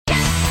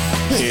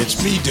Hey,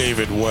 it's me,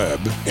 David Webb,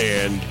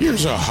 and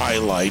here's a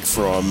highlight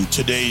from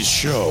today's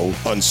show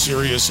on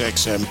Sirius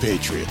XM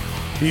Patriot.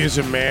 He is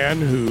a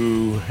man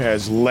who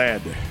has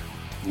led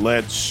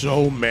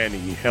so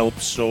many,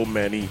 helped so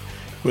many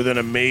with an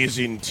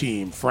amazing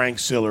team. Frank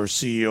Siller,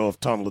 CEO of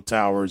Tunnel to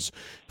Towers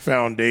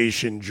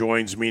Foundation,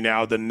 joins me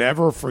now. The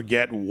Never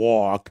Forget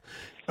Walk,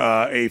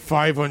 a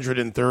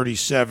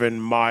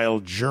 537-mile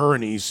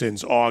journey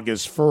since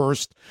August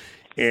 1st.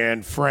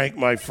 And Frank,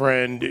 my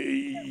friend,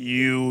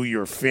 you,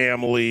 your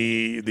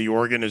family, the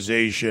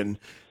organization,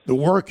 the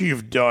work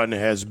you've done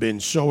has been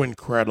so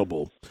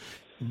incredible.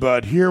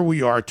 But here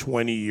we are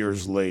 20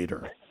 years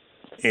later,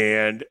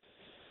 and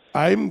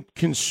I'm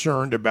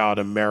concerned about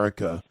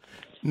America,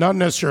 not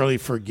necessarily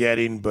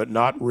forgetting, but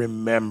not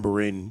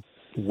remembering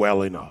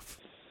well enough.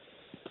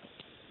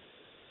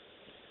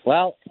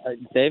 Well,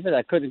 David,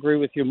 I couldn't agree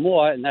with you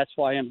more, and that's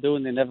why I'm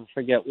doing the Never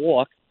Forget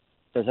Walk,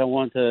 because I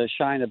wanted to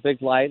shine a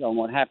big light on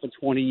what happened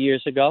 20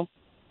 years ago.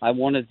 I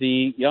wanted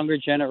the younger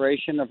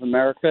generation of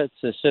America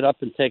to sit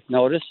up and take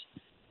notice.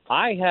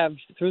 I have,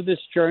 through this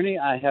journey,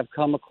 I have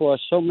come across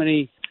so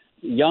many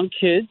young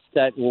kids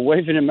that will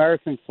wave an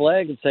American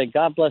flag and say,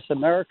 God bless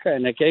America,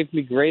 and it gave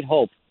me great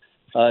hope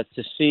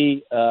to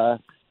see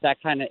that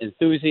kind of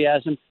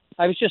enthusiasm.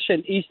 I was just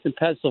in Easton,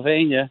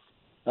 Pennsylvania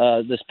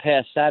this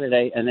past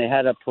Saturday, and they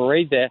had a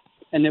parade there,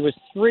 and there was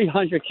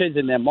 300 kids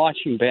in their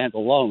marching band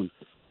alone.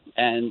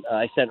 And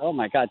I said, oh,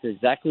 my God, that's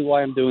exactly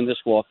why I'm doing this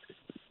walk,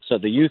 so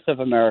the youth of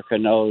America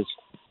knows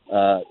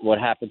what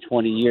happened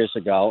 20 years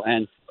ago.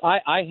 And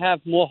I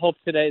have more hope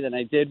today than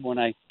I did when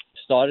I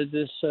started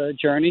this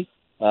journey.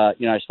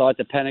 I started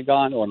the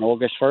Pentagon on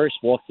August 1st,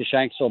 walked to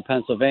Shanksville,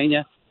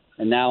 Pennsylvania,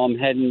 and now I'm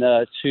heading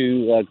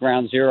to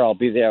Ground Zero. I'll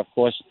be there, of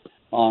course,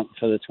 for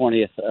the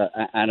 20th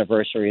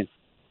anniversary.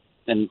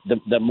 And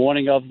the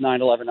morning of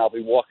 9/11, I'll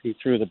be walking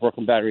through the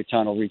Brooklyn Battery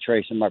Tunnel,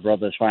 retracing my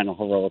brother's final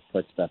heroic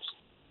footsteps.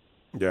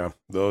 Yeah,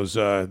 those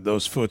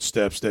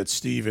footsteps that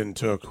Stephen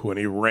took when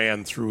he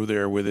ran through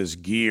there with his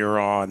gear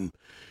on,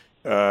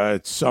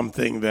 it's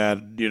something that,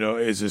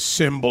 is a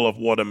symbol of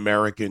what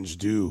Americans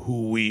do,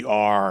 who we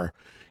are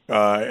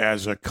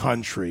as a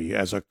country,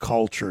 as a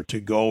culture, to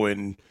go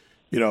and,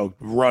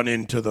 run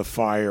into the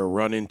fire,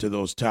 run into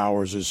those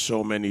towers as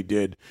so many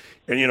did.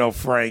 And,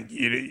 Frank,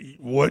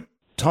 what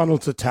Tunnel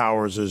to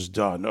Towers has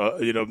done,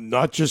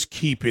 not just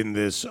keeping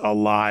this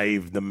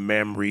alive, the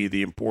memory,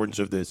 the importance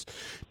of this,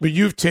 but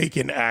you've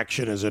taken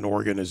action as an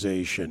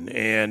organization,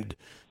 and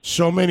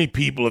so many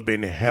people have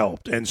been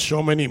helped, and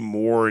so many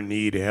more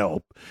need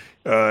help.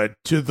 To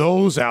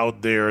those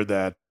out there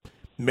that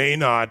may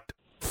not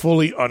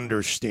fully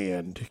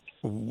understand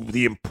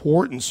the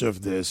importance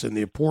of this and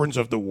the importance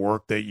of the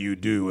work that you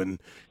do and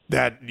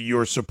that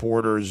your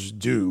supporters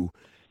do,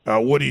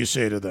 what do you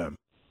say to them?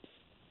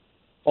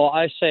 Well,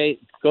 I say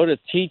go to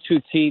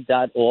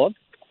T2T.org,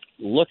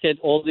 look at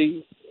all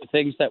the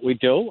things that we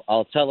do.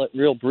 I'll tell it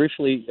real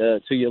briefly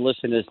to your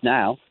listeners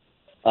now.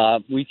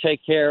 We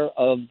take care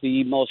of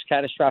the most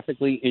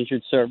catastrophically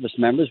injured service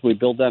members. We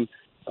build them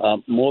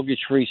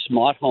mortgage-free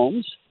smart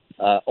homes,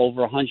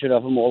 over 100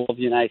 of them all over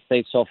the United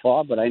States so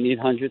far, but I need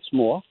hundreds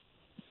more.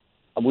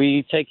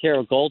 We take care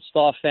of Gold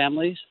Star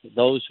families,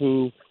 those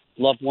who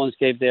loved ones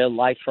gave their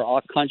life for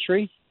our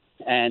country,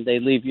 and they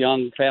leave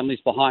young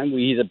families behind.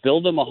 We either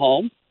build them a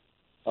home,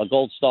 a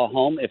Gold Star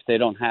home, if they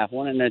don't have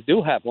one, and they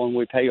do have one,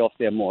 we pay off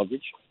their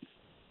mortgage.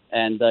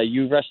 And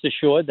you rest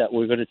assured that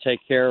we're going to take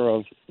care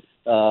of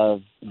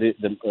the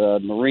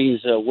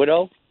Marine's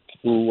widow,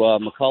 who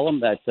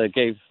McCullum, that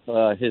gave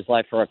his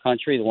life for our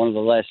country, one of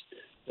the last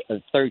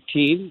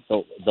 13,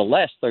 the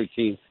last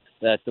 13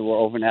 that were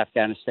over in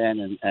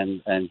Afghanistan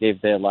and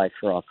gave their life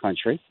for our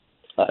country.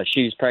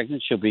 She's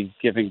pregnant. She'll be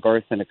giving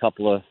birth in a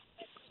couple of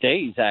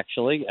days,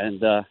 actually,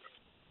 and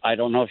I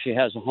don't know if she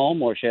has a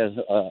home or she has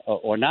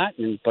or not.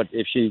 But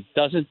if she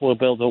doesn't, we'll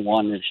build her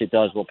one. If she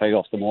does, we'll pay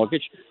off the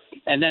mortgage.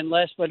 And then,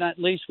 last but not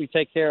least, we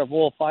take care of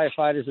all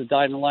firefighters who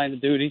die in the line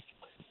of duty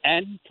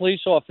and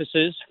police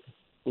officers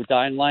who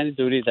die in line of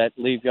duty that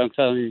leave young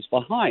families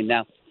behind.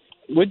 Now,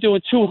 we're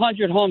doing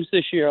 200 homes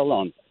this year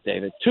alone,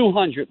 David.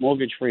 200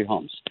 mortgage-free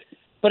homes,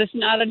 but it's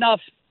not enough.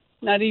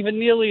 Not even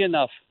nearly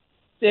enough.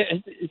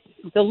 The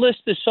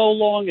list is so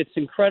long; it's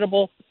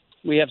incredible.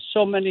 We have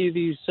so many of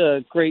these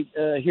great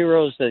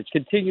heroes that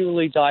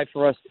continually die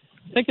for us.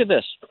 Think of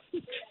this.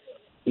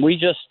 We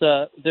just,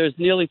 there's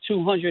nearly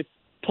 200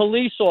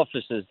 police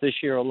officers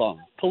this year alone.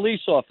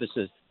 Police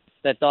officers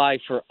that die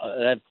for,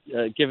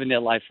 given their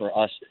life for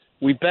us.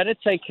 We better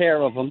take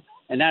care of them.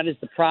 And that is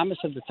the promise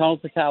of the Tunnel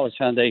to Towers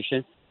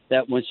Foundation,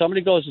 that when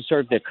somebody goes to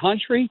serve their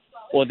country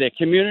or their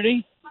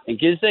community and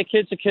gives their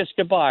kids a kiss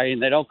goodbye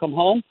and they don't come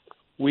home,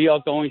 we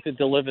are going to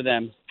deliver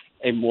them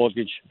a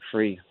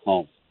mortgage-free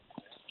home.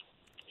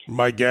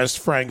 My guest,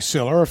 Frank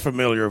Siller, a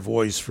familiar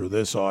voice for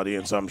this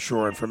audience, I'm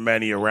sure, and for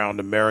many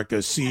around America,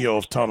 CEO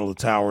of Tunnel to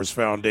Towers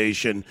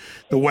Foundation.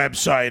 The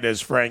website,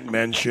 as Frank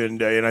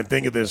mentioned, and I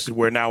think of this,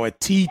 we're now at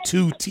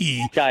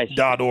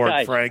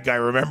T2T.org, Frank. I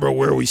remember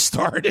where we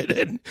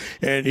started,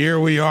 and here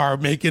we are,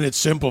 making it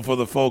simple for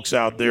the folks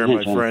out there,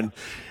 my friend.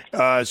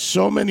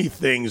 So many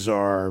things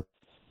are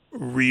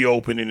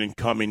reopening and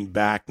coming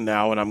back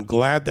now, and I'm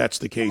glad that's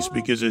the case,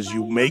 because as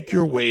you make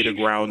your way to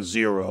ground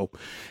zero,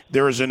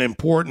 there is an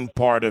important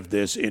part of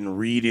this in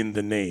reading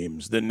the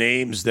names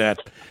that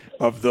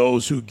of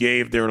those who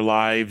gave their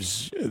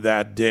lives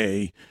that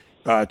day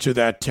to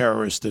that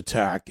terrorist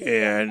attack.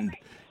 And,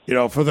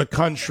 for the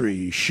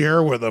country,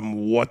 share with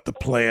them what the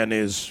plan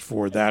is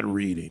for that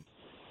reading.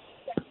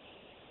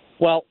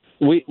 Well,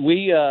 we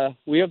are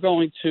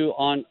going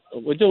to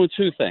we're doing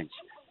two things.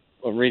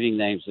 We're reading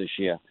names this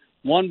year.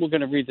 One, we're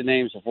going to read the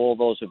names of all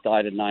those who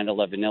died in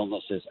 9/11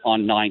 illnesses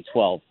on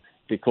 9/12,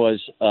 because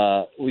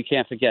we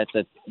can't forget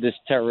that this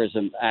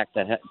terrorism act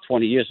that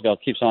 20 years ago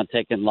keeps on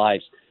taking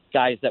lives.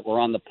 Guys that were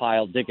on the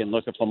pile digging,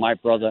 looking for my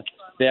brother,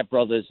 their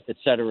brothers, et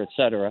cetera, et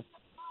cetera.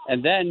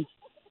 And then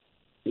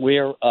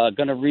we're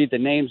going to read the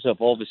names of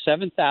over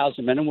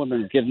 7,000 men and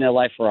women who've given their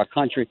life for our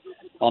country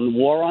on the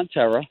war on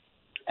terror,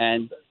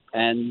 and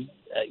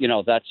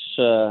that's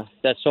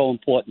so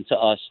important to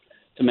us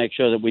to make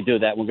sure that we do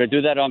that. We're going to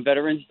do that on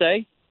Veterans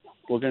Day.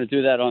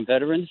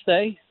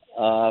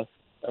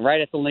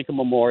 Right at the Lincoln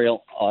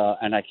Memorial,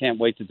 and I can't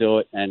wait to do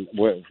it, and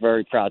we're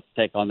very proud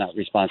to take on that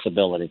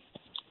responsibility.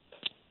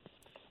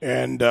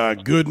 And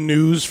good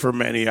news for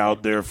many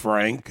out there,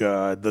 Frank.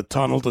 The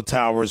Tunnel to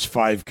Towers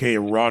 5K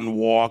Run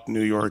Walk,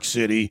 New York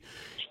City,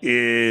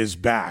 is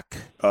back.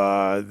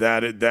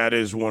 That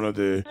is one of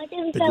the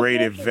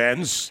great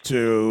events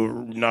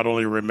to not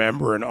only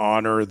remember and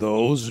honor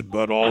those,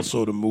 but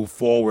also to move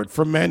forward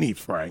for many,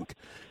 Frank,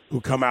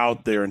 who come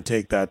out there and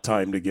take that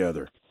time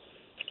together.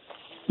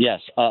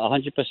 Yes,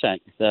 100%.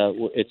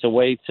 It's a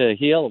way to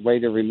heal, a way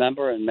to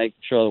remember, and make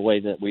sure the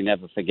way that we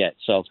never forget.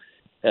 So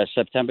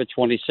September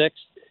 26th,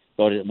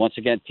 go to, once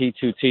again,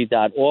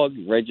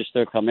 t2t.org,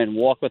 register, come in,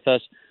 walk with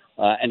us.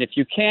 And if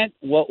you can't,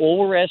 all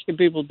we're asking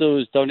people to do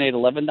is donate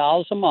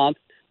 $11 a month.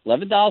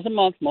 $11 a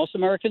month, most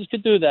Americans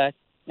could do that.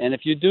 And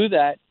if you do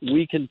that,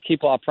 we can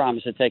keep our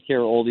promise to take care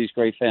of all these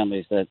great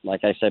families that,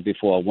 like I said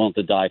before, are willing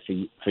to die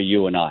for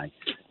you and I.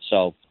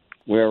 So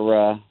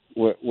we're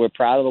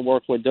proud of the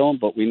work we're doing,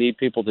 but we need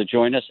people to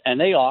join us, and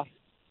they are.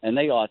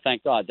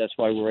 Thank God. That's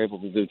why we're able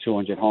to do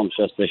 200 homes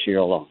just this year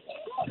alone.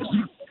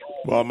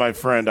 Well, my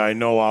friend, I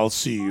know I'll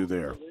see you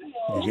there.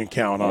 You can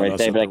count on us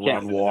David, at the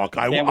run walk.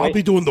 I'll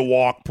be doing the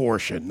walk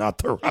portion, not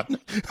the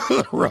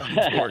run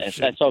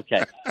portion.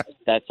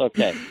 That's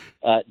okay.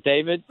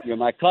 David, you're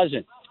my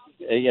cousin.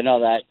 You know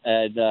that,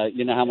 and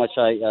you know how much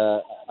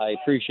I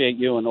appreciate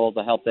you and all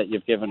the help that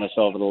you've given us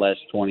over the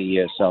last 20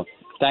 years. So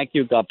thank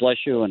you. God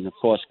bless you. And, of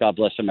course, God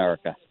bless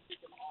America.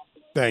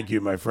 Thank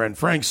you, my friend.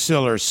 Frank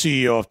Siller,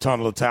 CEO of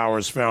Tunnel to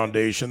Towers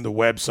Foundation, the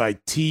website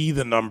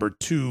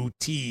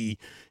T2T.org,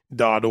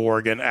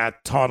 and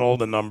at Tunnel,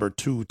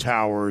 2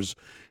 Towers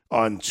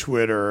on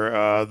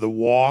Twitter. The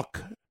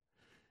walk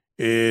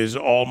is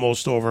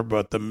almost over,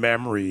 but the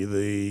memory,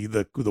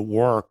 the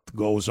work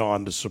goes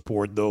on to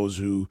support those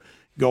who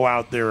go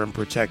out there and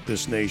protect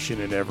this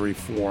nation in every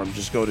form.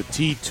 Just go to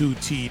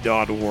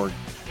T2T.org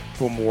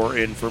for more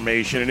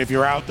information. And if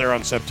you're out there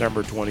on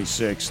September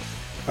 26th,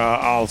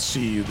 I'll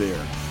see you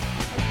there.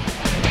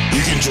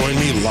 You can join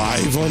me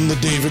live on The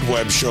David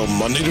Webb Show,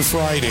 Monday to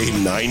Friday,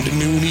 9 to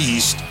noon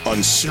East, on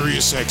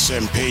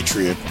SiriusXM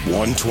Patriot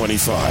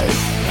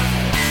 125.